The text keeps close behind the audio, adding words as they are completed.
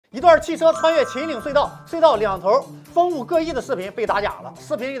一段汽车穿越秦岭隧道，隧道两头风物各异的视频被打假了。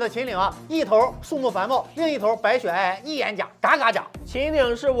视频里的秦岭啊，一头树木繁茂，另一头白雪皑皑，一眼假，嘎嘎假。秦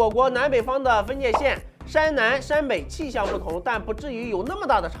岭是我国南北方的分界线。 山南山北气象不同，但不至于有那么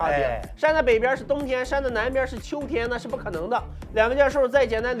大的差别。山的北边是冬天，山的南边是秋天，那是不可能的。两位教授再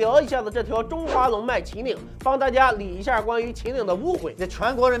简单聊一下子这条中华龙脉秦岭，帮大家理一下关于秦岭的误会。这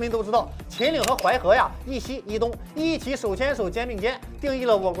全国人民都知道，秦岭和淮河呀一西一东，一起手牵手肩并肩，定义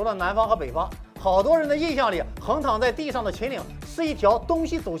了我国的南方和北方。好多人的印象里，横躺在地上的秦岭是一条东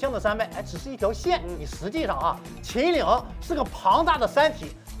西走向的山脉，只是一条线。你实际上啊，秦岭是个庞大的山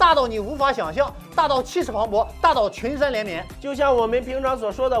体。 大到你无法想象，大到气势磅礴，大到群山连绵。就像我们平常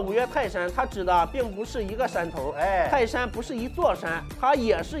所说的五岳泰山，它指的并不是一个山头，泰山不是一座山，它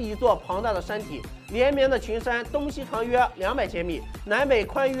也是一座庞大的山体，连绵的群山，东西长约200千米，南北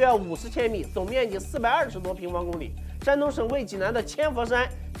宽约50千米，总面积420多平方公里。山东省会济南的千佛山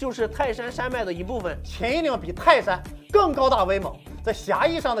就是泰山山脉的一部分。秦岭比泰山更高大威猛。 在狭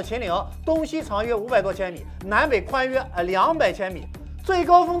义上的秦岭，东西长约500多千米，南北宽约200千米。 最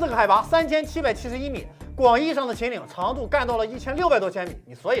高峰这个海拔3771米，广义上的秦岭长度干到了1600多千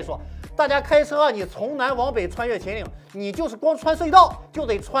米。所以说，大家开车你从南往北穿越秦岭，你就是光穿隧道就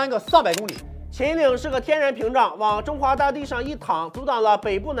得穿个300公里。秦岭是个天然屏障，往中华大地上一躺，阻挡了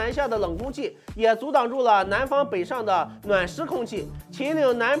北部南下的冷空气，也阻挡住了南方北上的暖湿空气。秦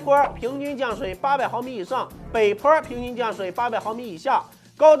岭南坡平均降水800毫米以上，北坡平均降水800毫米以下。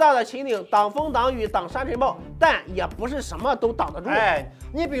 高大的秦岭挡风挡雨挡沙尘暴，但也不是什么都挡得住。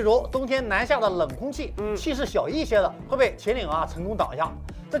你比如冬天南下的冷空气，气势小一些的会被秦岭啊成功挡下。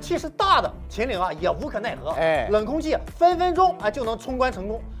这气势大的秦岭啊也无可奈何。冷空气分分钟就能冲关成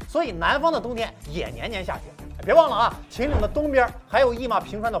功，所以南方的冬天也年年下雪。别忘了啊，秦岭的东边还有一马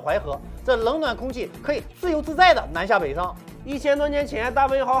平川的淮河，这冷暖空气可以自由自在的南下北上。 1000多年前，大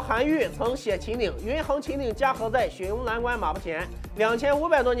文豪韩愈曾写秦岭，云横秦岭家何在？雪拥蓝关马不前。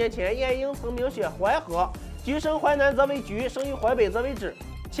2500多年前，晏婴曾明写淮河，橘生淮南则为橘，生于淮北则为枳。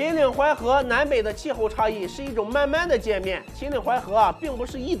秦岭淮河南北的气候差异是一种慢慢的渐变，秦岭淮河并不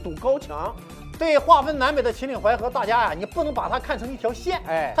是一堵高墙。 对划分南北的秦岭淮河，大家你不能把它看成一条线，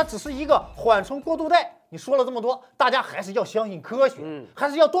它只是一个缓冲过渡带。你说了这么多，大家还是要相信科学，还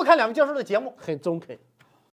是要多看2位教授的节目，很中肯。